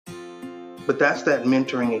But that's that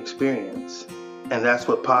mentoring experience. And that's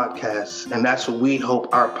what podcasts, and that's what we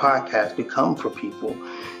hope our podcast become for people,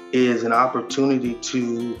 is an opportunity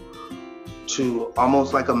to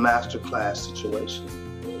almost like a masterclass situation.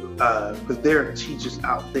 Because there are teachers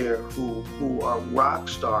out there who are rock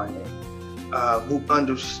starring it, who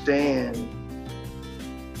understand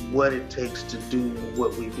what it takes to do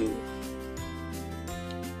what we do.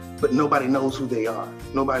 But nobody knows who they are.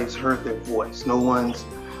 Nobody's heard their voice. No one's,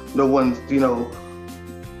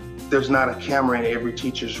 there's not a camera in every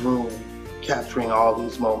teacher's room capturing all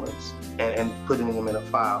these moments and putting them in a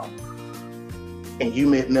file. And you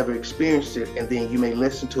may have never experienced it, and then you may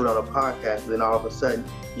listen to it on a podcast, and then all of a sudden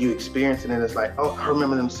you experience it, and it's like, oh, I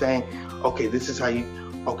remember them saying, okay, this is how you,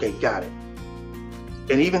 okay, got it.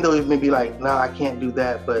 And even though it may be like, no, I can't do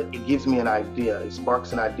that, but it gives me an idea. It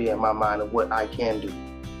sparks an idea in my mind of what I can do.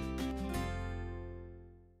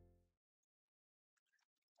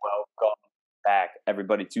 Welcome back,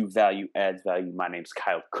 everybody, to Value Adds Value. My name's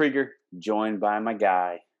Kyle Krieger, joined by my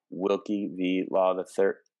guy, Wilkie V. Law the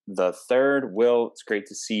third. Will, it's great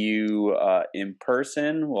to see you in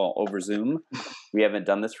person, well, over Zoom. We haven't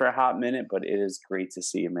done this for a hot minute, but it is great to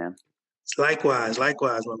see you, man. Likewise, my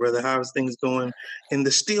brother. How's things going in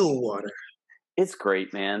the Stillwater? It's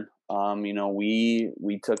great, man.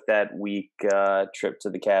 We took that week trip to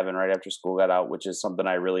the cabin right after school got out, which is something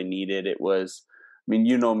I really needed. It was,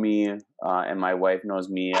 you know me, and my wife knows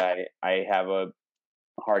me. I have a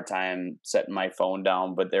hard time setting my phone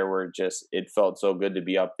down, but it felt so good to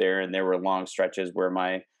be up there, and there were long stretches where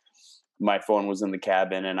my phone was in the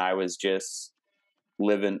cabin and I was just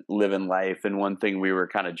living life. And one thing we were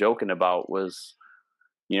kind of joking about was,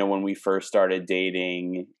 when we first started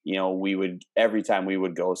dating, every time we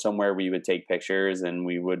would go somewhere, we would take pictures and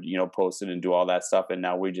we would, post it and do all that stuff. And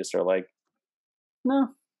now we just are like, no,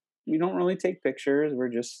 we don't really take pictures. We're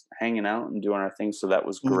just hanging out and doing our thing. So that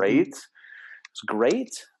was great. It's great,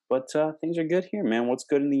 but things are good here, man. What's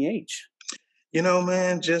good in the H?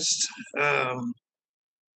 Man, just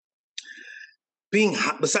being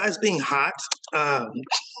hot. Besides being hot,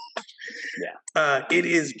 it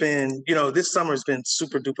has been, this summer has been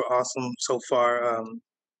super duper awesome so far.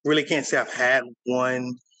 Really can't say I've had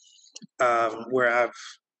one where I've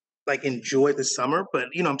enjoyed the summer, but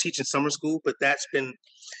I'm teaching summer school, but that's been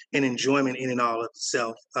an enjoyment in and all of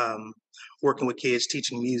itself. Working with kids,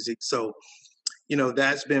 teaching music, so.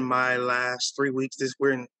 That's been my last 3 weeks.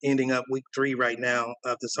 We're ending up week 3 right now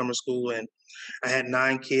of the summer school, and I had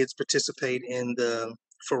 9 kids participate in the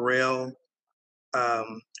Pharrell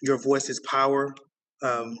 "Your Voice Is Power"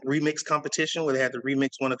 remix competition, where they had to remix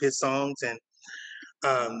one of his songs, and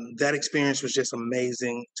that experience was just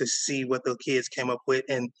amazing to see what the kids came up with,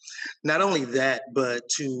 and not only that, but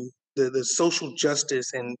to the social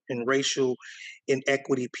justice and racial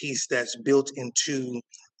inequity piece that's built into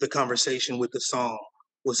the conversation with the song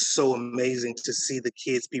was so amazing to see the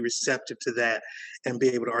kids be receptive to that and be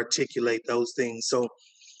able to articulate those things. So,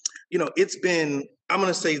 it's been, I'm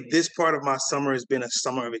going to say this part of my summer has been a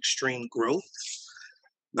summer of extreme growth.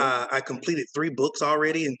 I completed 3 books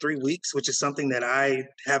already in 3 weeks, which is something that I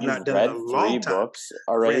have not done in a long time. Books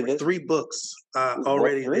already? Read 3 books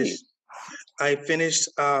already. I finished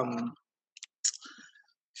 $40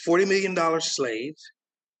 Million Slave.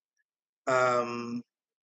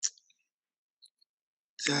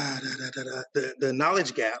 The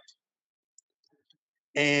Knowledge Gap,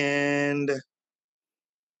 and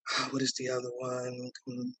what is the other one?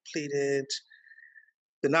 Completed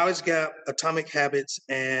The Knowledge Gap, Atomic Habits,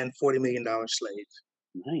 and $40 Million Slave.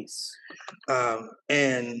 Nice.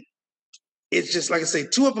 And it's just, like I say,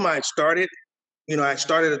 2 of them I had started. I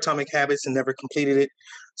started Atomic Habits and never completed it,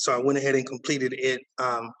 so I went ahead and completed it.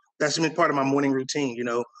 That's been part of my morning routine,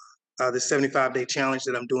 the 75-day challenge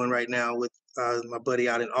that I'm doing right now with my buddy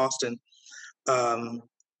out in Austin,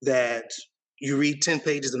 that you read 10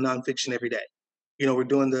 pages of nonfiction every day. We're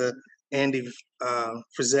doing the Andy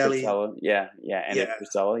Frisella. Andy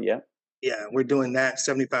Frisella, yeah. Yeah, we're doing that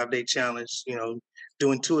 75-day challenge,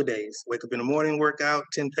 doing 2-a-days. Wake up in the morning, work out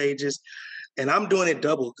 10 pages. And I'm doing it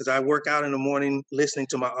double because I work out in the morning listening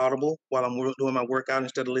to my Audible while I'm doing my workout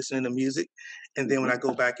instead of listening to music. And then when I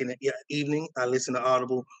go back in the evening, I listen to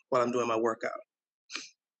Audible while I'm doing my workout.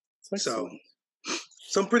 So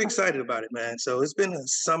I'm pretty excited about it, man. So it's been a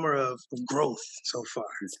summer of growth so far.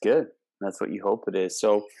 It's good. That's what you hope it is.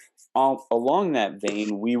 So along that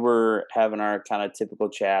vein, we were having our kind of typical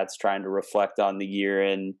chats, trying to reflect on the year,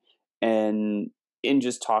 and in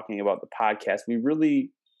just talking about the podcast, we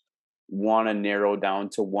really want to narrow down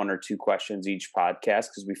to 1 or 2 questions each podcast,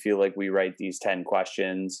 because we feel like we write these 10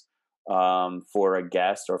 questions for a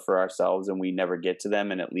guest or for ourselves, and we never get to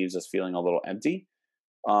them, and it leaves us feeling a little empty.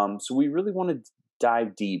 So we really want to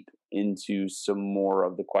dive deep into some more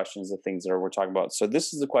of the questions, the things that we're talking about. So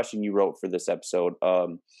this is the question you wrote for this episode.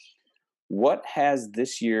 What has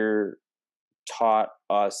this year taught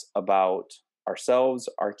us about ourselves,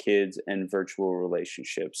 our kids, and virtual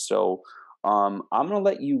relationships? So I'm going to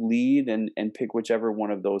let you lead and pick whichever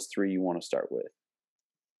one of those three you want to start with.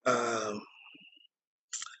 Um,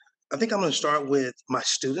 I think I'm going to start with my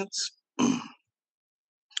students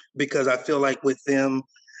because I feel like with them,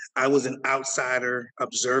 I was an outsider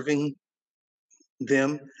observing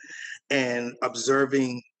them and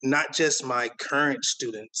observing not just my current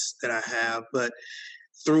students that I have, but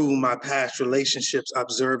through my past relationships,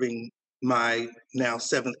 observing my now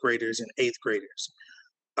seventh graders and eighth graders.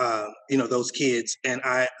 Those kids, and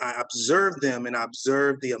I observed them and I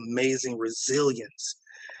observed the amazing resilience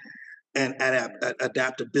and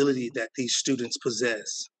adaptability that these students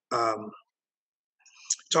possess.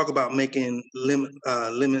 Talk about making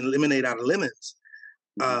lemonade out of lemons.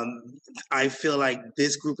 Mhm. I feel like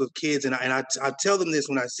this group of kids, and I tell them this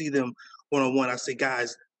when I see them one on one. I say,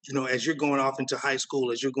 guys, as you're going off into high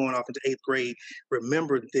school, as you're going off into eighth grade,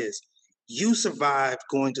 remember this: you survived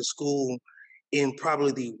going to school in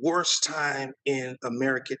probably the worst time in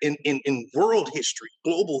American in world history,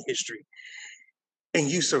 global history, and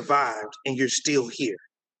you survived, and you're still here.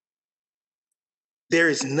 There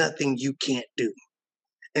is nothing you can't do.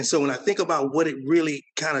 And so when I think about what it really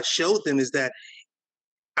kind of showed them is that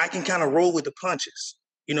I can kind of roll with the punches.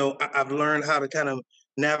 I've learned how to kind of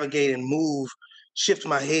navigate and move, shift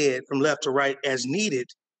my head from left to right as needed,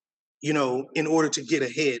 in order to get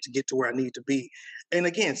ahead, to get to where I need to be. And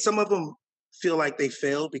again, some of them feel like they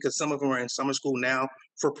failed because some of them are in summer school now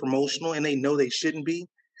for promotional and they know they shouldn't be.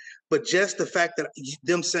 But just the fact that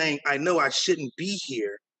them saying, I know I shouldn't be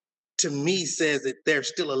here, to me says that there's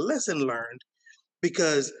still a lesson learned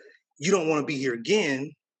because you don't want to be here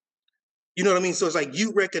again. You know what I mean? So it's like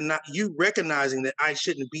you recognizing that I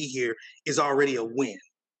shouldn't be here is already a win.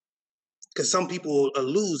 Because some people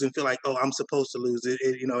lose and feel like, oh, I'm supposed to lose.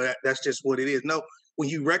 That's just what it is. No, when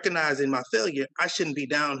you recognize in my failure, I shouldn't be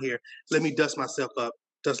down here. Let me dust myself up,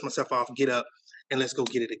 dust myself off, get up, and let's go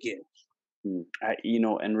get it again.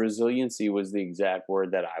 And resiliency was the exact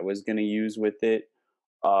word that I was going to use with it.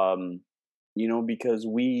 Um, because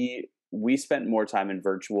we spent more time in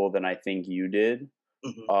virtual than I think you did.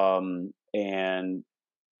 Hmm. And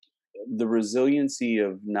the resiliency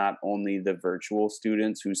of not only the virtual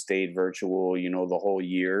students who stayed virtual, the whole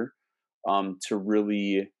year, to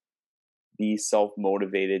really be self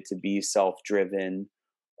motivated, to be self driven,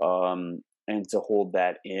 and to hold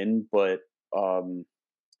that in. But um,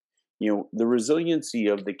 the resiliency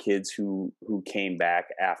of the kids who came back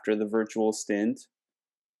after the virtual stint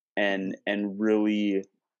and really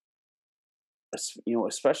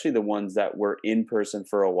especially the ones that were in person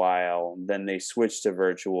for a while, then they switched to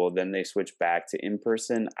virtual, then they switched back to in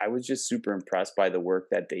person. I was just super impressed by the work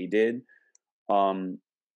that they did. Um,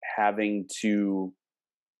 having to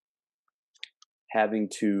having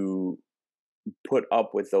to put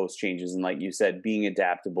up with those changes, and like you said, being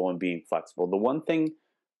adaptable and being flexible.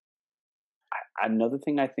 Another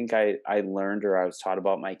thing I think I learned or I was taught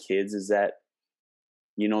about my kids is that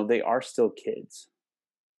they are still kids,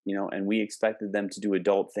 and we expected them to do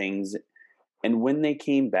adult things. And when they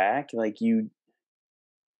came back,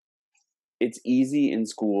 it's easy in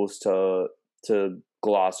schools to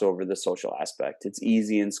gloss over the social aspect. It's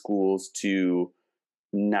easy in schools to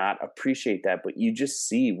not appreciate that, but you just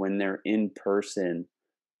see when they're in person,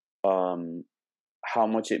 um, how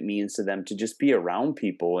much it means to them to just be around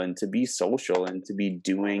people and to be social and to be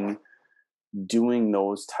doing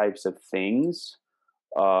those types of things.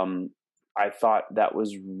 Um, I thought that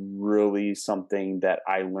was really something that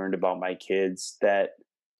I learned about my kids that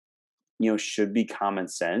should be common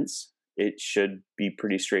sense. It should be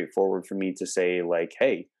pretty straightforward for me to say, like,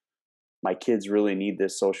 hey, my kids really need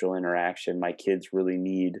this social interaction. My kids really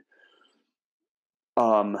need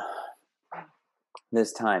um,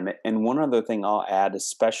 this time. And one other thing I'll add,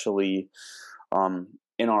 especially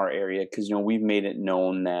in our area, because we've made it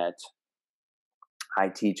known that I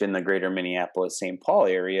teach in the greater Minneapolis St. Paul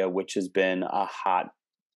area, which has been a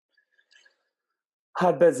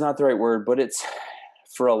hotbed's not the right word, but it's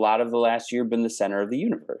for a lot of the last year been the center of the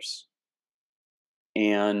universe.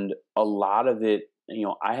 And a lot of it,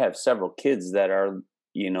 I have several kids that are,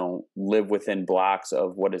 live within blocks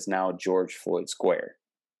of what is now George Floyd Square,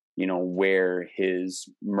 where his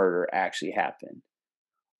murder actually happened.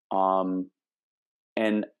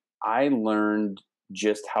 And I learned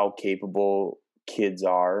just how capable kids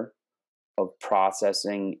are of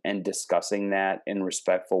processing and discussing that in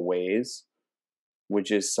respectful ways,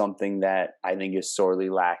 which is something that I think is sorely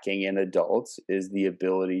lacking in adults, is the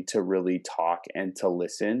ability to really talk and to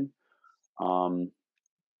listen. Um,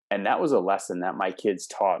 and that was a lesson that my kids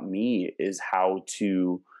taught me, is how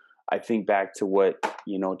to, I think back to what,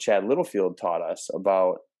 Chad Littlefield taught us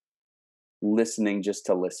about listening just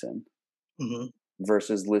to listen Hmm.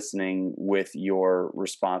 versus listening with your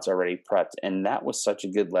response already prepped. And that was such a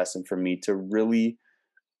good lesson for me, to really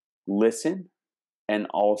listen and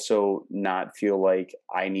also not feel like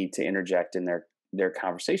I need to interject in their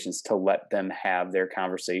conversations, to let them have their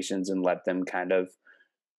conversations and let them kind of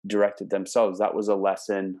direct it themselves. That was a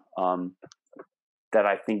lesson that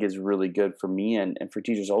I think is really good for me and for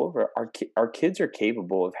teachers all over. Our kids are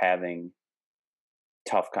capable of having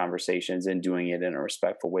tough conversations and doing it in a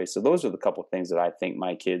respectful way. So those are the couple of things that I think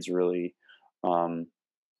my kids really um,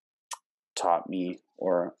 taught me,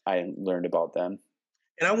 or I learned about them.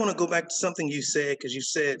 And I want to go back to something you said, because you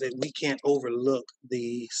said that we can't overlook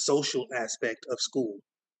the social aspect of school.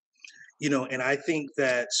 And I think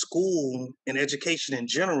that school and education in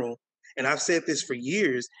general, and I've said this for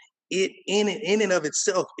years, in and of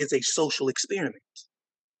itself is a social experiment.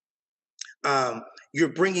 um,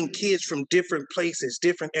 you're bringing kids from different places,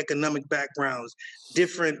 different economic backgrounds,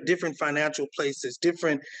 different financial places,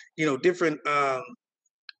 different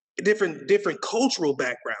cultural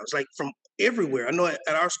backgrounds, like from everywhere. I know at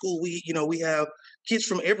our school we have kids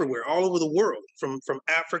from everywhere, all over the world, from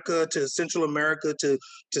Africa to Central America to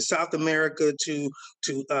South America to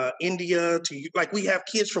India, to, like, we have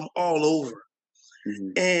kids from all over.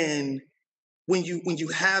 Hmm. And when you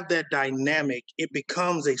have that dynamic, it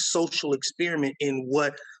becomes a social experiment in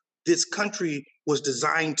what this country was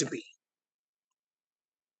designed to be.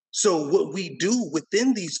 So what we do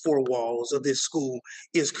within these four walls of this school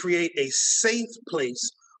is create a safe place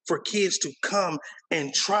for kids to come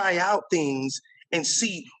and try out things and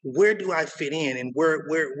see, where do I fit in, and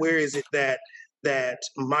where is it that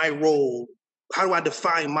my role, how do I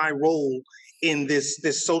define my role in this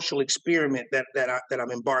social experiment that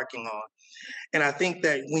I'm embarking on. And I think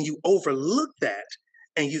that when you overlook that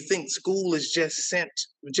and you think school is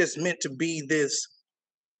just meant to be this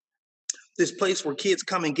place where kids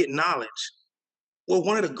come and get knowledge. Well,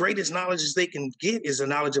 one of the greatest knowledges they can get is the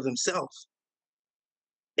knowledge of themselves.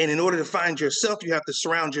 And in order to find yourself, you have to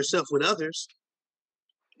surround yourself with others.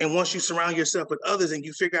 And once you surround yourself with others and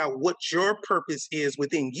you figure out what your purpose is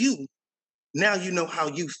within you, now you know how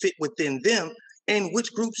you fit within them, and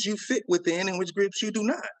which groups you fit within and which groups you do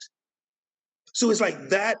not. So it's like,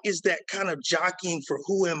 that is that kind of jockeying for,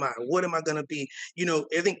 who am I? What am I going to be?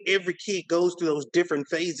 I think every kid goes through those different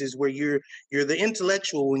phases where you're the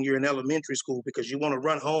intellectual when you're in elementary school, because you want to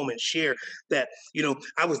run home and share that,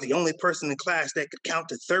 I was the only person in class that could count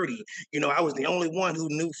to 30. I was the only one who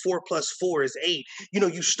knew 4 + 4 is 8.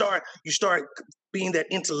 You start being that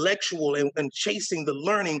intellectual and chasing the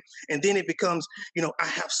learning. And then it becomes, I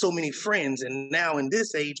have so many friends. And now in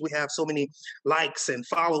this age, we have so many likes and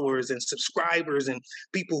followers and subscribers and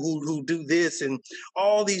people who do this, and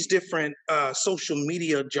all these different social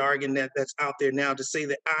media jargon that's out there now to say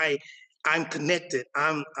that I'm connected.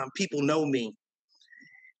 I'm people know me.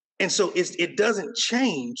 And so it doesn't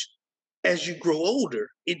change as you grow older.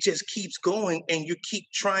 It just keeps going, and you keep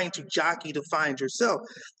trying to jockey to find yourself.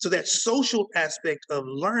 So that social aspect of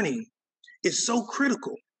learning is so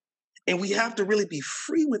critical. And we have to really be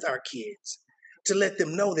free with our kids to let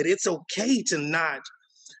them know that it's okay to not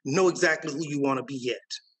know exactly who you want to be yet.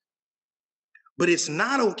 But it's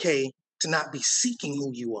not okay to not be seeking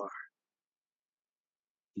who you are.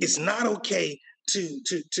 It's not okay to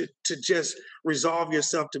just resolve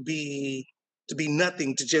yourself to be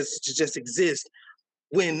nothing, to just exist.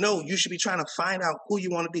 When, no, you should be trying to find out who you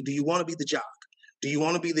want to be. Do you want to be the jock? Do you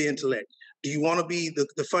want to be the intellect? Do you want to be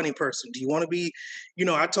the funny person? Do you want to be,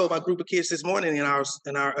 I told my group of kids this morning in our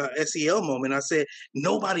SEL moment, I said,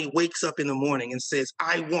 nobody wakes up in the morning and says,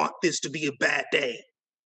 I want this to be a bad day.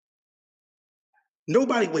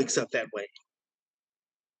 Nobody wakes up that way.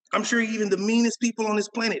 I'm sure even the meanest people on this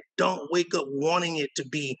planet don't wake up wanting it to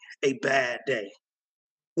be a bad day.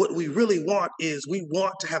 What we really want is, we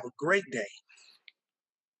want to have a great day.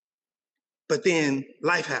 But then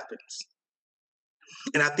life happens.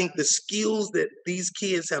 And I think the skills that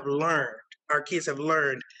our kids have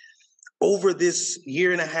learned over this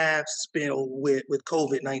year and a half spent with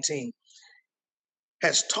COVID-19,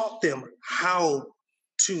 has taught them how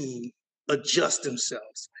to adjust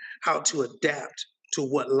themselves, how to adapt to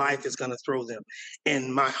what life is going to throw them.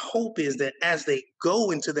 And my hope is that as they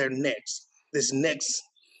go into this next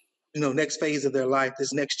phase of their life,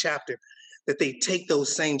 this next chapter, that they take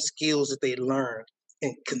those same skills that they learned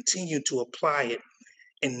and continue to apply it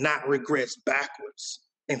and not regress backwards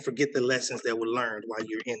and forget the lessons that were learned while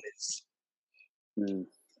you're in this. Mm.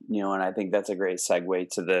 And I think that's a great segue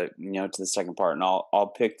to the second part. And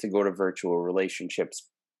I'll pick to go to virtual relationships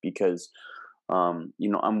because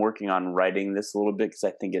I'm working on writing this a little bit because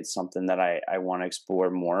I think it's something that I want to explore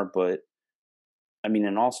more. But I mean,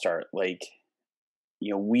 and I'll start like,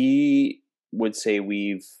 we would say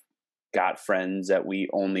we've got friends that we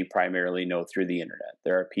only primarily know through the internet.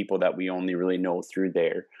 There are people that we only really know through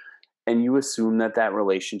there. And you assume that that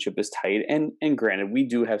relationship is tight. And granted, we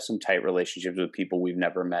do have some tight relationships with people we've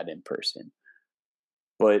never met in person.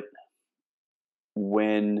 But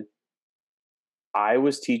when I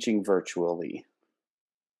was teaching virtually,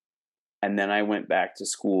 and then I went back to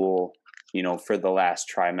school, for the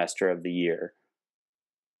last trimester of the year,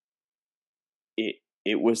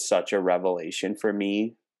 it was such a revelation for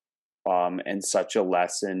me, and such a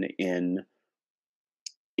lesson in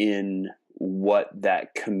what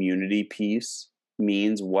that community piece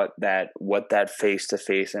means, what that face to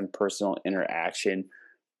face and personal interaction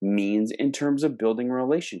means in terms of building a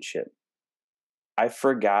relationship. I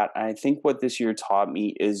think what this year taught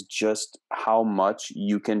me is just how much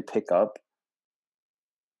you can pick up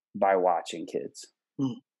by watching kids.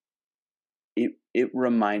 Mm. It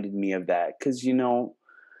reminded me of that because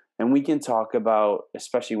and we can talk about,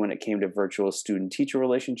 especially when it came to virtual student teacher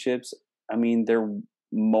relationships. I mean,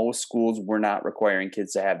 most schools were not requiring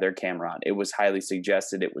kids to have their camera on. It was highly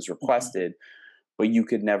suggested, it was requested, but you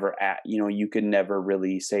could never you could never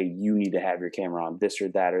really say you need to have your camera on, this or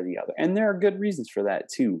that or the other. And there are good reasons for that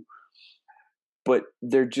too. But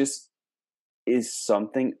there just is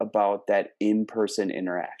something about that in-person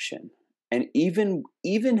interaction. And even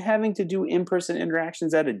having to do in-person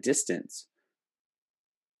interactions at a distance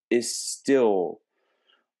is still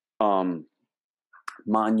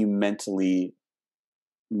monumentally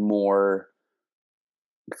more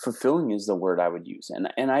fulfilling is the word I would use.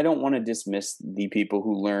 And I don't want to dismiss the people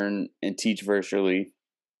who learn and teach virtually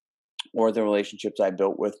or the relationships I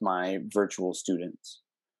built with my virtual students.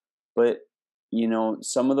 But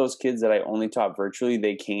some of those kids that I only taught virtually,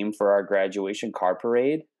 they came for our graduation car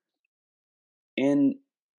parade. And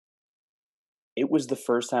it was the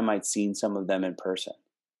first time I'd seen some of them in person.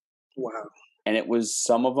 Wow. And it was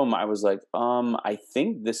some of them I was like, I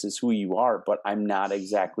think this is who you are, but I'm not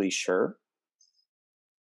exactly sure.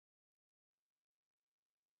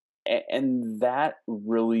 And that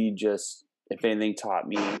really just, if anything, taught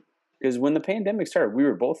me, because when the pandemic started, we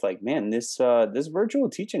were both like, man, this virtual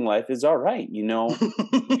teaching life is all right.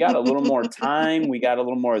 We got a little more time, we got a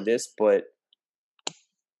little more of this, but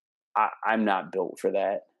I'm not built for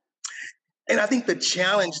that. And I think the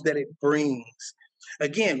challenge that it brings,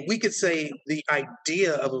 again, we could say the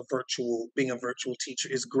idea of being a virtual teacher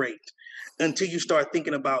is great until you start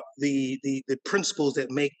thinking about the principles that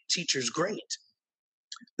make teachers great.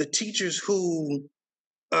 The teachers who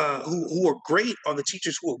are great are the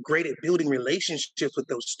teachers who are great at building relationships with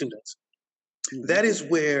those students. Mm-hmm. That is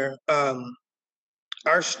where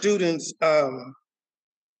our students,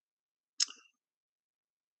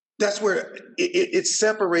 that's where it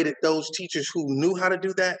separated those teachers who knew how to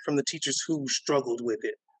do that from the teachers who struggled with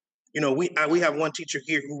it. We have one teacher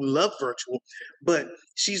here who loved virtual, but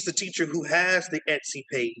she's the teacher who has the Etsy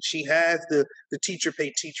page. She has the teacher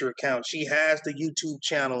pay teacher account. She has the YouTube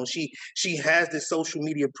channel. She has this social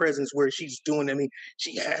media presence where she's doing. I mean,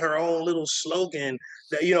 she had her own little slogan,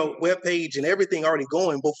 that web page and everything already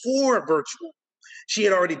going before virtual. She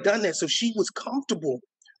had already done that, so she was comfortable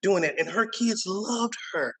doing it, and her kids loved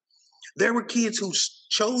her. There were kids who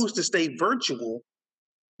chose to stay virtual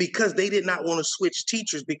because they did not want to switch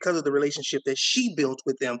teachers because of the relationship that she built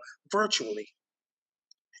with them virtually.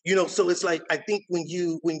 So it's like, I think when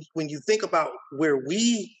you think about where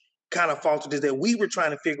we kind of faltered is that we were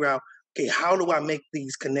trying to figure out, okay, how do I make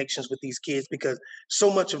these connections with these kids? Because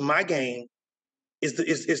so much of my game is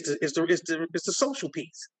the social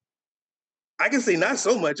piece. I can say not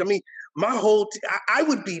so much. I mean, I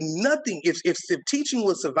would be nothing if teaching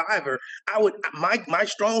was Survivor. My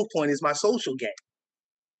strong point is my social game.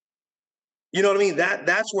 You know what I mean?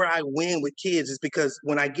 That's where I win with kids, is because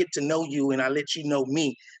when I get to know you and I let you know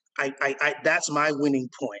me, I that's my winning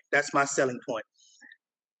point. That's my selling point.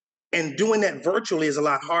 And doing that virtually is a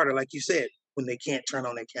lot harder, like you said, when they can't turn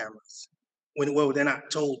on their cameras. They're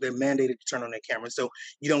not told, they're mandated to turn on their camera. So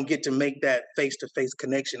you don't get to make that face-to-face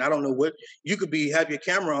connection. I don't know what you could have your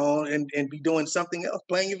camera on and be doing something else,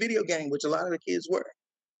 playing a video game, which a lot of the kids were.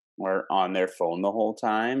 Or on their phone the whole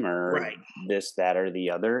time, or right. This, that, or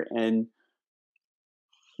the other. And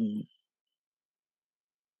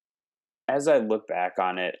as I look back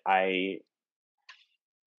on it, I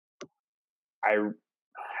I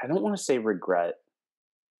don't want to say regret,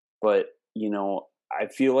 but I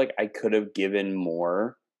feel like I could have given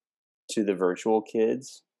more to the virtual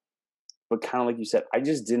kids, but kind of like you said, I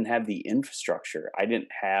just didn't have the infrastructure. I didn't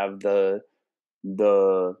have the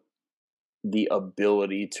the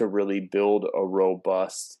ability to really build a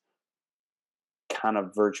robust kind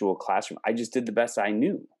of virtual classroom. I just did the best I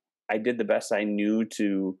knew. I did the best I knew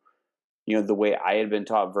to, the way I had been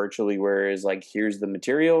taught virtually, whereas like, here's the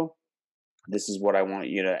material. This is what I want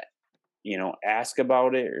you to, ask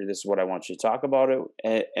about it, or this is what I want you to talk about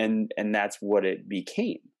it. And that's what it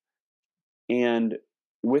became. And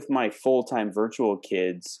with my full-time virtual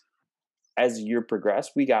kids, as the year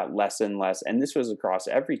progressed, we got less and less, and this was across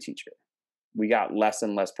every teacher. We got less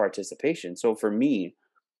and less participation. So for me,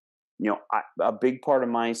 a big part of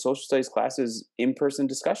my social studies class is in-person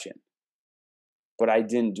discussion, but I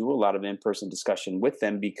didn't do a lot of in-person discussion with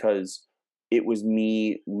them because it was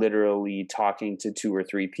me literally talking to 2 or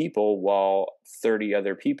 3 people while 30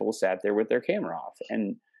 other people sat there with their camera off.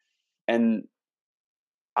 And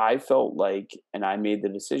I felt like, and I made the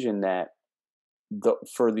decision that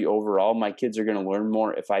for the overall, my kids are going to learn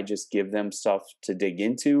more if I just give them stuff to dig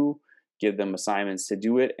into, give them assignments to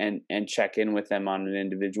do it, and check in with them on an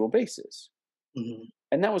individual basis. Mhm.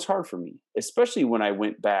 And that was hard for me, especially when I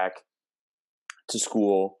went back to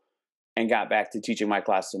school and got back to teaching my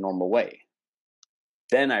class the normal way.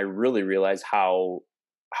 Then I really realized how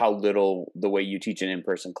little the way you teach an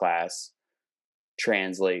in-person class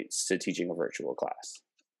translates to teaching a virtual class.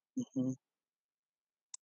 Mhm.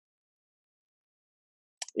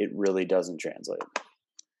 It really doesn't translate.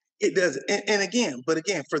 It does. And again, but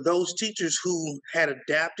again, for those teachers who had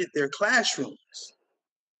adapted their classrooms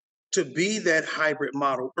to be that hybrid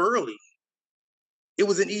model early, it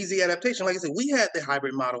was an easy adaptation. Like I said, we had the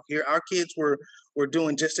hybrid model here. Our kids were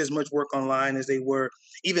doing just as much work online as they were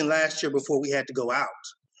even last year before we had to go out.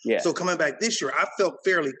 Yeah. So coming back this year, I felt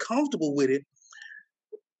fairly comfortable with it,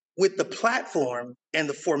 with the platform and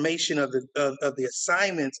the formation of the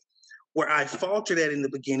assignments. Where I faltered at in the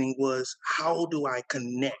beginning was, how do I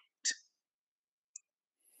connect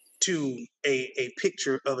to a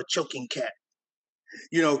picture of a choking cat?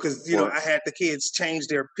 Because Well, I had the kids change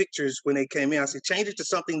their pictures when they came in. I said, change it to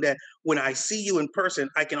something that when I see you in person,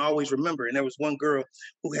 I can always remember. And there was one girl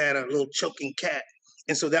who had a little choking cat,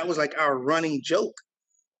 and so that was like our running joke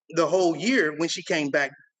the whole year when she came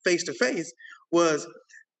back face to face. Was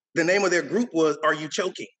the name of their group was "Are You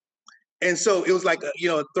Choking?" And so it was like a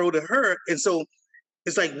throw to her. And so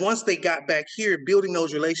it's like once they got back here, building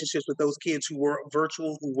those relationships with those kids who were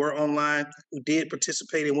virtual, who were online, who did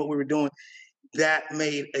participate in what we were doing, that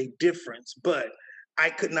made a difference. But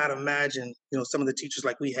I could not imagine, some of the teachers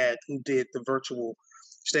like we had who did the virtual,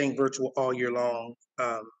 staying virtual all year long.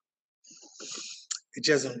 It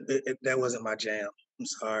just that wasn't my jam. I'm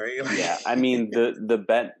sorry. yeah. I mean,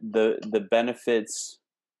 the benefits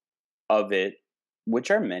of it,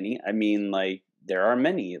 which are many. I mean, like, there are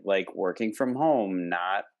many, like working from home,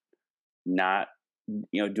 not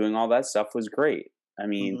doing all that stuff was great. I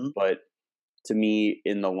mean, Mhm. but to me,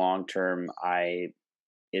 in the long term,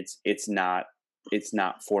 it's not it's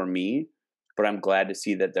not for me. But I'm glad to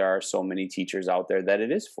see that there are so many teachers out there that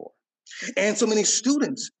it is for. And so many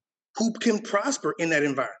students who can prosper in that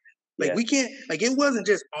environment. Like Yeah. we can't, like it wasn't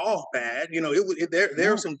just all bad. There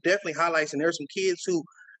are No. some definitely highlights, and there are some kids who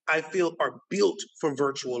I feel are built for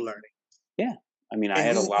virtual learning. Yeah. I mean, I And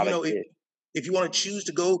had a who, lot of kids. if you want to choose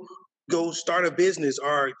to go start a business,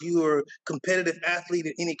 or if you're a competitive athlete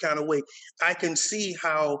in any kind of way, I can see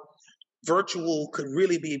how virtual could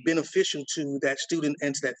really be beneficial to that student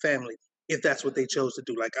and to that family if that's what they chose to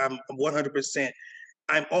do. Like I'm 100%,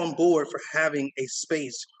 I'm on board for having a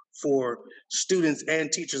space for students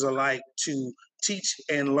and teachers alike to teach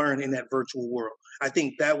and learn in that virtual world. I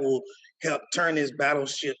think that will help turn this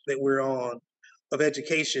battleship that we're on of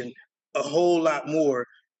education a whole lot more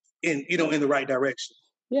in the right direction.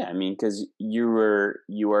 Yeah, I mean, because you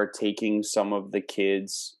are taking some of the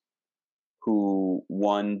kids who,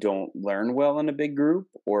 one, don't learn well in a big group,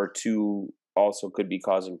 or two, also could be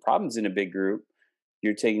causing problems in a big group.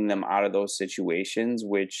 You're taking them out of those situations,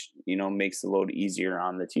 which makes the load easier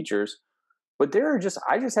on the teachers. But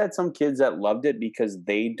I just had some kids that loved it because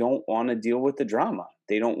they don't want to deal with the drama.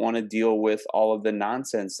 They don't want to deal with all of the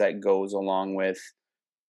nonsense that goes along with,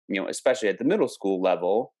 especially at the middle school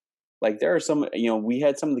level. Like, there are some, we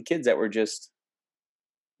had some of the kids that were just,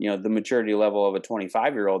 the maturity level of a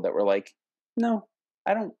 25-year-old, that were like, no,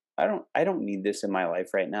 I don't need this in my life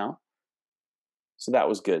right now. So that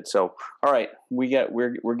was good. So, all right,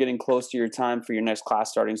 we're getting close to your time for your next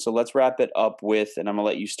class starting. So let's wrap it up with, and I'm gonna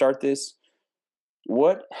let you start this.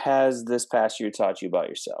 What has this past year taught you about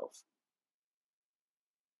yourself?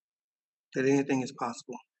 That anything is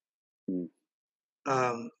possible. Mm.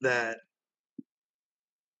 That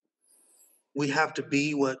we have to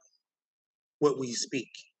be what we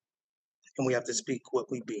speak, and we have to speak what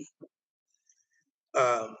we be.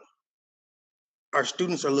 Um, our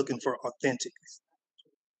students are looking for authentic.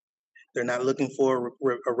 They're not looking for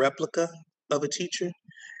a replica of a teacher.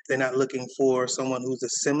 They're not looking for someone who's a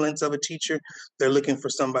semblance of a teacher. They're looking for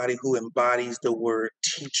somebody who embodies the word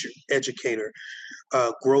teacher, educator,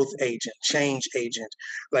 growth agent, change agent.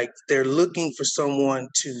 Like they're looking for someone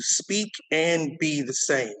to speak and be the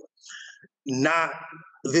same. Not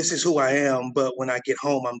this is who I am, but when I get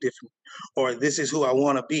home, I'm different. Or this is who I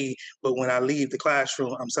want to be, but when I leave the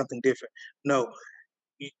classroom, I'm something different. No,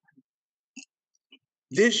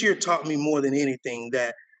 this year taught me more than anything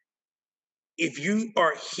that if you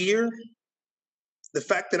are here, the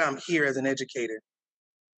fact that I'm here as an educator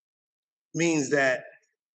means that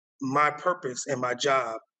my purpose and my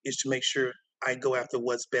job is to make sure I go after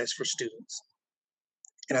what's best for students.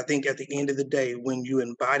 And I think at the end of the day, when you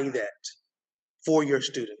embody that for your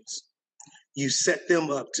students, you set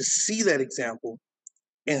them up to see that example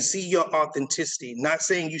and see your authenticity. Not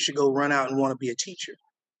saying you should go run out and want to be a teacher,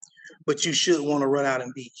 but you should want to run out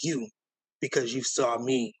and be you because you saw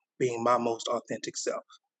me being my most authentic self.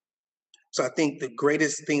 So I think the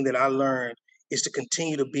greatest thing that I learned is to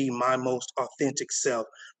continue to be my most authentic self,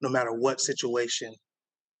 no matter what situation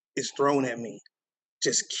is thrown at me.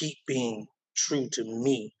 Just keep being true to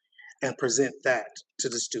me and present that to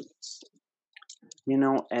the students.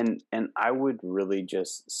 And I would really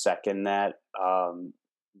just second that.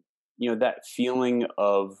 That feeling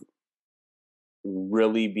of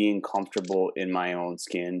really being comfortable in my own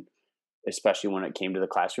skin, especially when it came to the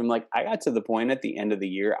classroom. Like I got to the point at the end of the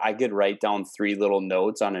year, I could write down 3 little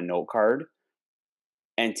notes on a note card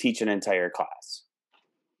and teach an entire class.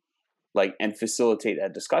 Like and facilitate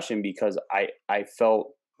that discussion because I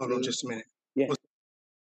felt. Hold on just a minute. Yeah.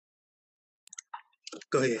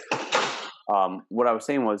 Go ahead. What I was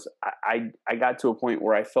saying was I got to a point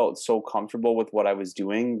where I felt so comfortable with what I was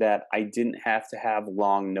doing that I didn't have to have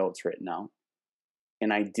long notes written out.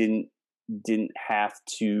 And I didn't have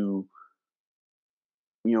to,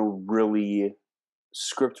 really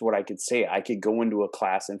script what I could say. I could go into a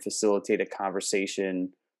class and facilitate a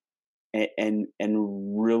conversation and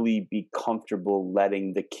really be comfortable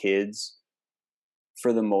letting the kids,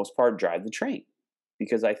 for the most part, drive the train.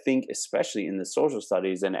 Because I think, especially in the social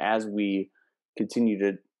studies, and as we continue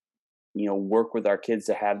to, work with our kids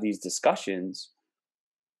to have these discussions,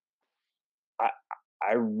 I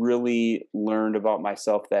I really learned about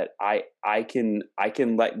myself that I can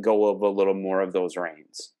let go of a little more of those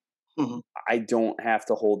reins. Mhm. I don't have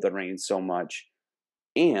to hold the reins so much.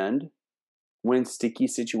 And when sticky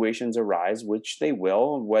situations arise, which they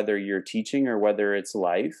will, whether you're teaching or whether it's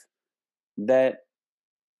life, that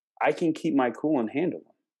I can keep my cool and handle them.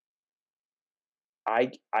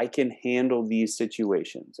 I can handle these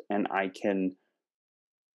situations and I can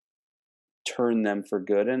turn them for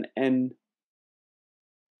good. And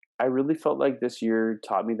I really felt like this year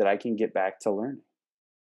taught me that I can get back to learning.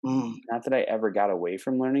 Mm. Not that I ever got away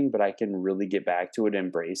from learning, but I can really get back to it,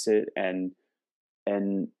 embrace it, and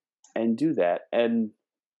and do that. And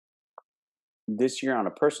this year on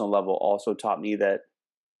a personal level also taught me that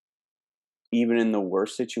even in the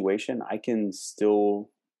worst situation, I can still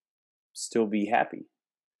be happy.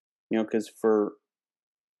 Because for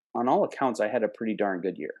on all accounts, I had a pretty darn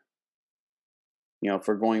good year.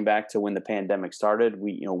 For going back to when the pandemic started,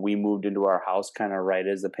 we moved into our house kind of right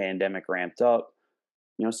as the pandemic ramped up.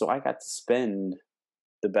 So I got to spend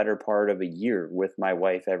the better part of a year with my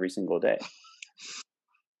wife every single day.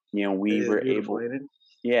 It We is were beautiful, able, ain't it?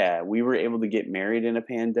 yeah, we were able to get married in a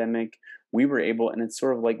pandemic. We were able, and it's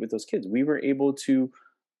sort of like with those kids, we were able to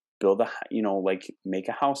build like make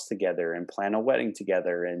a house together and plan a wedding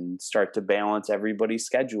together and start to balance everybody's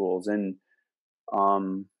schedules and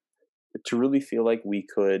um, to really feel like we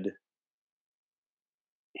could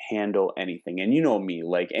handle anything. And me,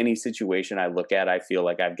 like any situation I look at, I feel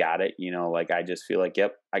like I've got it, like I just feel like,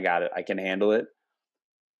 yep, I got it. I can handle it.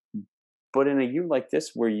 But in a year like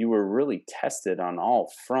this where you were really tested on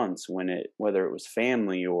all fronts whether it was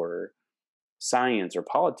family or science or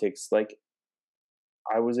politics, like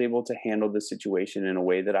I was able to handle the situation in a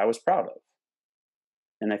way that I was proud of.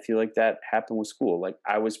 And I feel like that happened with school. Like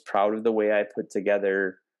I was proud of the way I put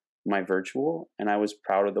together my virtual and I was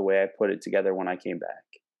proud of the way I put it together when I came back.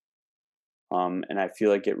 And I feel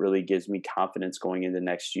like it really gives me confidence going into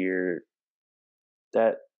next year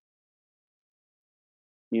that,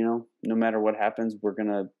 no matter what happens, we're going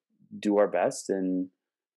to do our best, and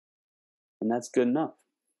that's good enough.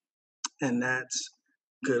 And that's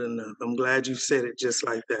good enough. I'm glad you said it just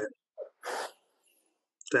like that.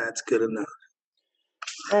 That's good enough.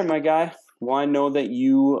 All right, my guy. Well, I know that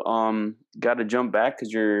you got to jump back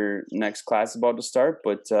because your next class is about to start.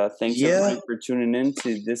 But thanks everybody for tuning in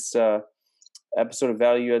to this episode of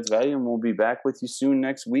Value Adds Value, and we'll be back with you soon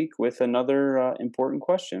next week with another important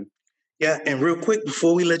question. Yeah, and real quick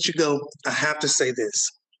before we let you go, I have to say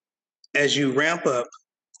this: as you ramp up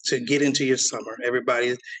to get into your summer,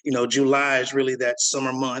 everybody, July is really that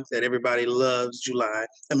summer month that everybody loves. July.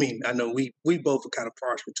 I mean, I know we both are kind of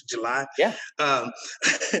partial to July. Yeah.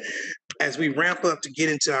 As we ramp up to get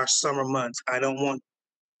into our summer months, I don't want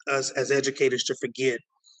us as educators to forget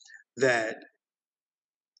that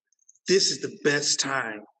this is the best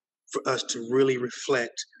time for us to really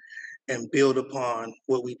reflect and build upon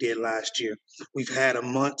what we did last year. We've had a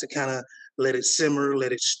month to kind of let it simmer,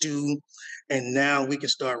 let it stew, and now we can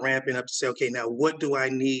start ramping up to say, okay, now what do I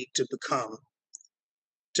need to become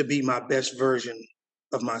to be my best version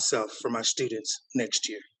of myself for my students next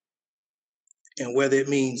year? And whether it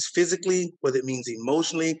means physically, whether it means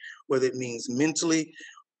emotionally, whether it means mentally,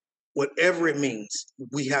 whatever it means,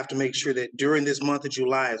 we have to make sure that during this month of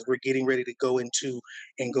July, as we're getting ready to going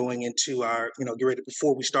into our, get ready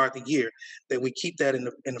before we start the year, that we keep that in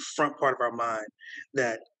the front part of our mind,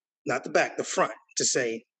 that not the back, the front, to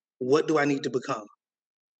say, what do I need to become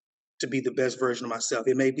to be the best version of myself?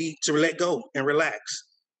 It may be to let go and relax,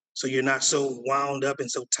 so you're not so wound up and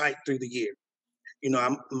so tight through the year.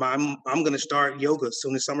 I'm going to start yoga as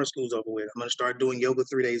soon as summer school's over with. I'm going to start doing yoga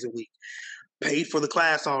 3 days a week. Paid for the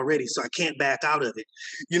class already, so I can't back out of it.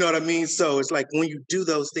 You know what I mean? So it's like when you do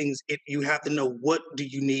those things, you have to know what do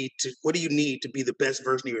you need to be the best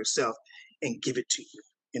version of yourself, and give it to you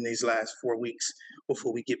in these last 4 weeks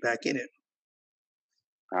before we get back in it.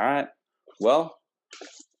 All right. Well,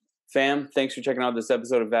 fam, thanks for checking out this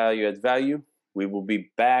episode of Value Adds Value. We will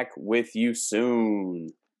be back with you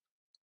soon.